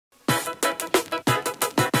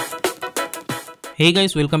Hey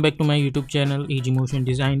guys, welcome back to my YouTube channel AG Motion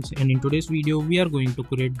Designs, and in today's video we are going to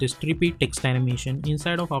create this trippy text animation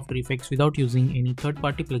inside of After Effects without using any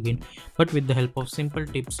third-party plugin, but with the help of simple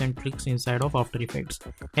tips and tricks inside of After Effects.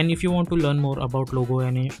 And if you want to learn more about logo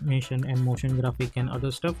animation and motion graphic and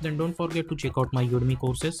other stuff, then don't forget to check out my Udemy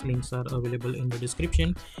courses. Links are available in the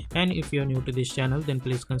description. And if you are new to this channel, then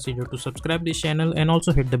please consider to subscribe this channel and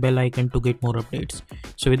also hit the bell icon to get more updates.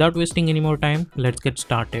 So without wasting any more time, let's get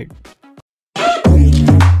started.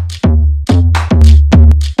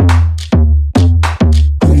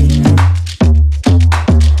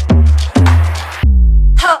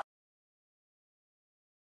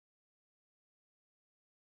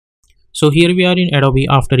 So here we are in Adobe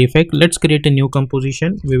After Effects. Let's create a new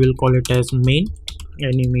composition. We will call it as main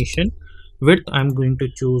animation. Width I'm going to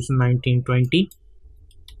choose 1920.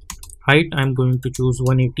 Height I'm going to choose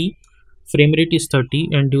 180. Frame rate is 30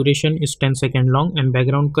 and duration is 10 seconds long, and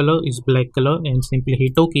background color is black color, and simply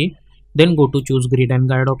hit OK. Then go to choose grid and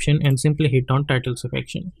guide option and simply hit on title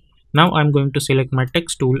selection. Now I'm going to select my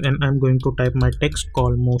text tool and I'm going to type my text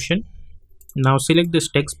called motion. Now select this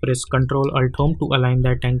text, press Ctrl Alt Home to align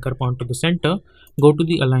that anchor point to the center. Go to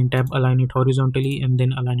the Align tab, align it horizontally and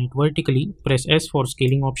then align it vertically. Press S for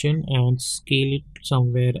scaling option and scale it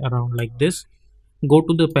somewhere around like this. Go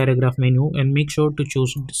to the paragraph menu and make sure to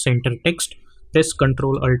choose center text. Press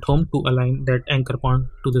Ctrl Alt Home to align that anchor point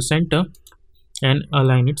to the center and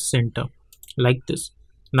align it center like this.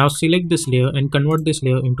 Now select this layer and convert this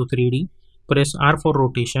layer into 3D. Press R for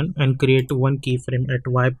rotation and create one keyframe at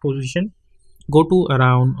Y position. Go to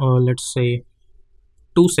around let's say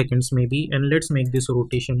 2 seconds maybe, and let's make this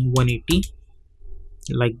rotation 180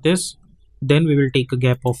 like this. Then we will take a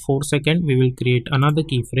gap of 4 seconds. We will create another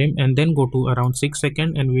keyframe and then go to around 6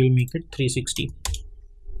 seconds and we will make it 360.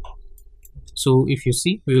 So if you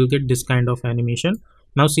see, we will get this kind of animation.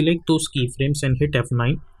 Now select those keyframes and hit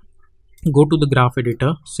F9. Go to the graph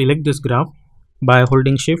editor, select this graph. By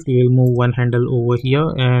holding shift we will move one handle over here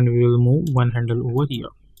and we will move one handle over here.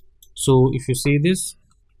 So if you see this,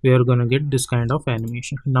 we are gonna get this kind of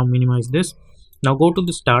animation. Now minimize this. Now go to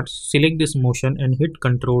the start, select this motion and hit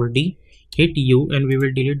Ctrl D, hit U, and we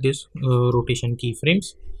will delete this rotation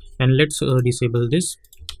keyframes, and let's disable this.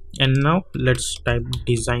 And now let's type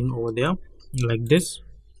design over there like this,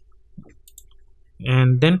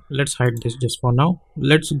 and then let's hide this just for now.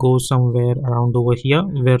 Let's go somewhere around over here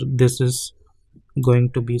where this is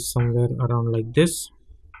going to be somewhere around like this.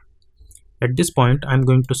 At this point I'm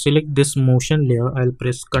going to select this motion layer. I'll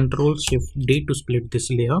press Ctrl Shift D to split this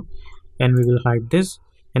layer, and we will hide this,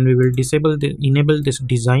 and we will enable this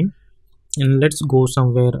design, and let's go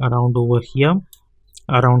somewhere around over here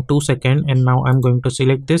around 2 seconds. And now I'm going to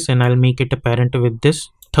select this and I'll make it apparent with this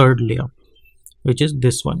third layer, which is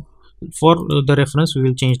this one. For the reference we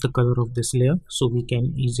will change the color of this layer so we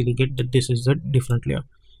can easily get that this is a different layer,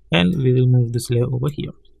 and we will move this layer over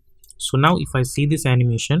here. So now if I see this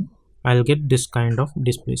animation, I'll get this kind of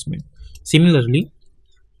displacement. Similarly,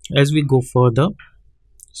 as we go further,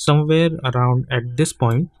 somewhere around at this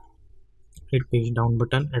point, hit page down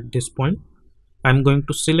button. At this point I'm going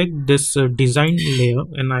to select this design layer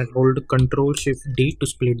and I hold Ctrl Shift D to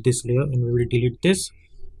split this layer, and we will delete this.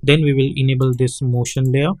 Then we will enable this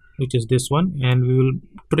motion layer, which is this one, and we will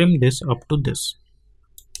trim this up to this.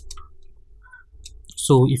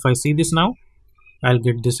 So if I see this now, I'll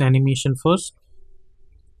get this animation first,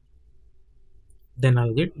 then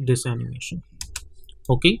I'll get this animation.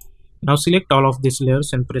 Okay, now select all of these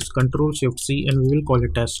layers and press Ctrl Shift C, and we will call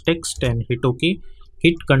it as text and hit OK.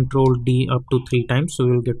 Hit Ctrl D up to 3 times, so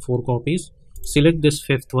we will get 4 copies. Select this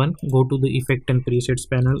fifth one, go to the effect and presets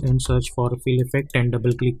panel and search for fill effect and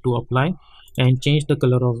double click to apply, and change the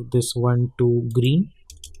color of this one to green.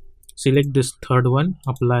 Select this third one,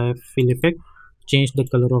 apply fill effect, change the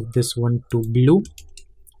color of this one to blue.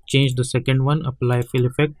 Change the second one, apply fill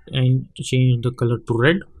effect and change the color to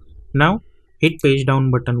red. Now hit page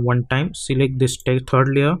down button 1 time, select this third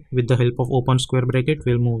layer. With the help of open square bracket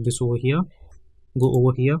we'll move this over here, go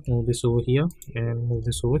over here, move this over here, and move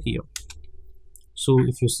this over here. So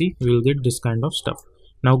if you see, we will get this kind of stuff.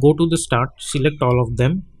 Now go to the start, select all of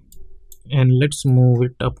them, and let's move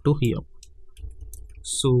it up to here.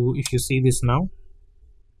 So if you see this now,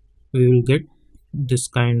 we will get this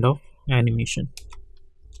kind of animation.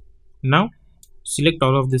 Now select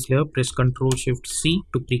all of this layer, press Ctrl Shift C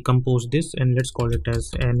to pre-compose this, and let's call it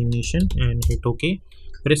as animation and hit OK.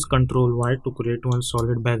 Press Ctrl Y to create one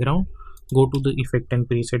solid background. Go to the effect and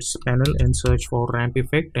presets panel and search for ramp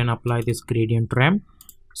effect and apply this gradient ramp.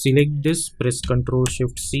 Select this, press Ctrl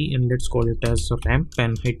Shift C, and let's call it as ramp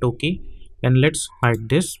and hit OK. And let's hide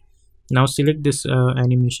this. Now select this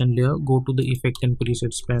animation layer, go to the effect and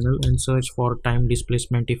presets panel and search for time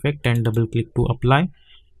displacement effect and double click to apply.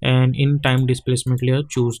 And in time displacement layer,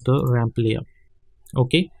 choose the ramp layer.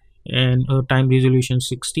 Okay, and time resolution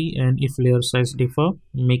 60, and if layer size differ,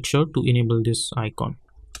 make sure to enable this icon.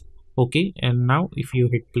 Okay, and now if you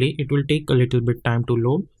hit play, it will take a little bit time to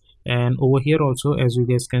load. And over here also, as you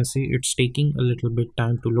guys can see, it's taking a little bit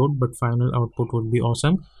time to load, but final output would be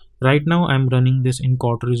awesome. Right now I'm running this in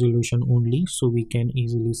quad resolution only, so we can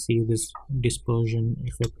easily see this dispersion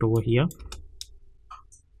effect over here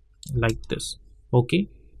like this. Okay,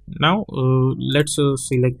 now let's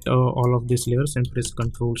select all of these layers and press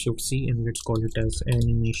Ctrl Shift C, and let's call it as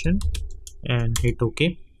animation and hit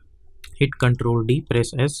OK. Hit Ctrl D,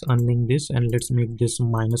 press S, unlink this, and let's make this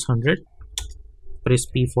 -100. Press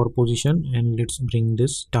P for position, and let's bring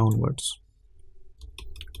this downwards.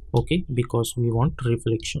 Okay, because we want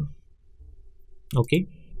reflection. Okay,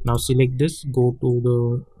 now select this, go to the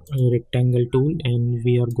rectangle tool, and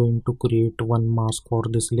we are going to create one mask for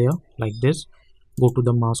this layer like this. Go to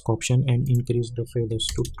the mask option and increase the feathers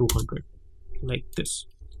to 200 like this.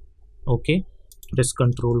 Okay, press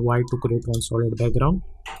Ctrl Y to create one solid background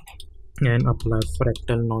and apply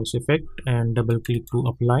fractal noise effect and double click to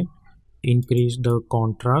apply. Increase the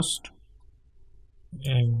contrast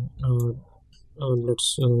and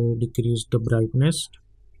let's decrease the brightness.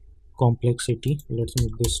 Complexity, let's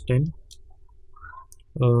make this 10.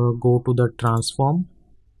 Go to the transform,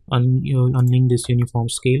 unlink this uniform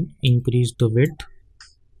scale, increase the width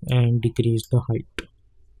and decrease the height.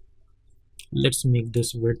 Let's make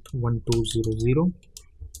this width 1200.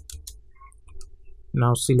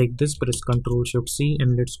 Now select this, press Ctrl Shift C,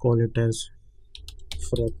 and let's call it as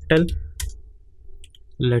fractal.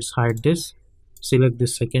 Let's hide this. Select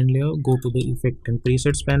this second layer, go to the effect and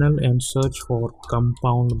presets panel and search for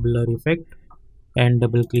compound blur effect and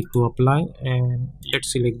double click to apply, and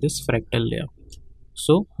let's select this fractal layer,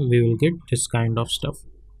 so we will get this kind of stuff.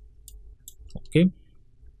 Okay,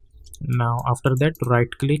 now after that,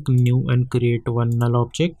 right click, new, and create one null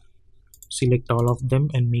object. Select all of them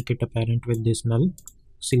and make it apparent with this null.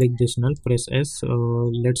 Select this null, press S.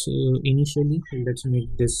 Initially let's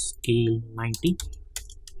make this scale 90.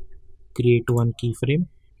 Create one keyframe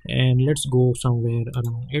and let's go somewhere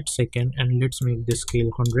around 8 seconds, and let's make this scale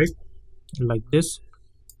 100 like this.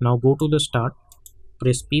 Now go to the start,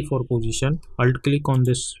 press P for position, alt click on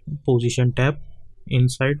this position tab.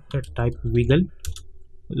 Inside that, type wiggle.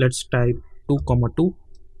 Let's type 2,2.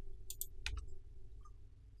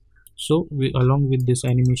 So along with this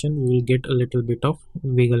animation, we will get a little bit of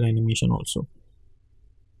wiggle animation also.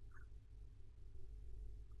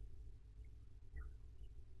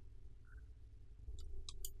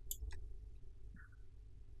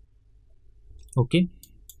 Okay,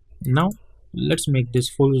 now let's make this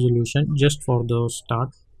full resolution. Just for the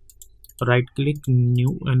start, right click,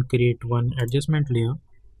 new, and create one adjustment layer.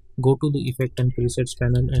 Go to the effect and presets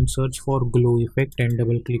panel and search for glow effect and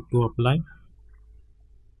double click to apply.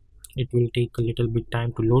 It will take a little bit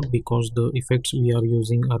time to load because the effects we are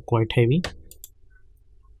using are quite heavy.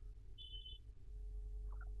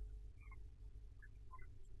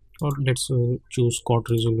 Or let's choose quad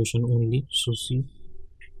resolution only, so see,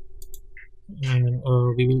 and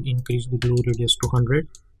we will increase the glow radius to 100,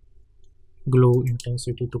 glow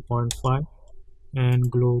intensity to 0.5,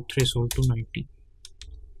 and glow threshold to 90.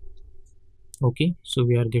 Okay, so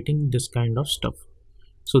we are getting this kind of stuff.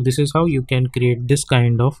 So this is how you can create this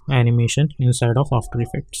kind of animation inside of After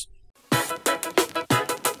Effects.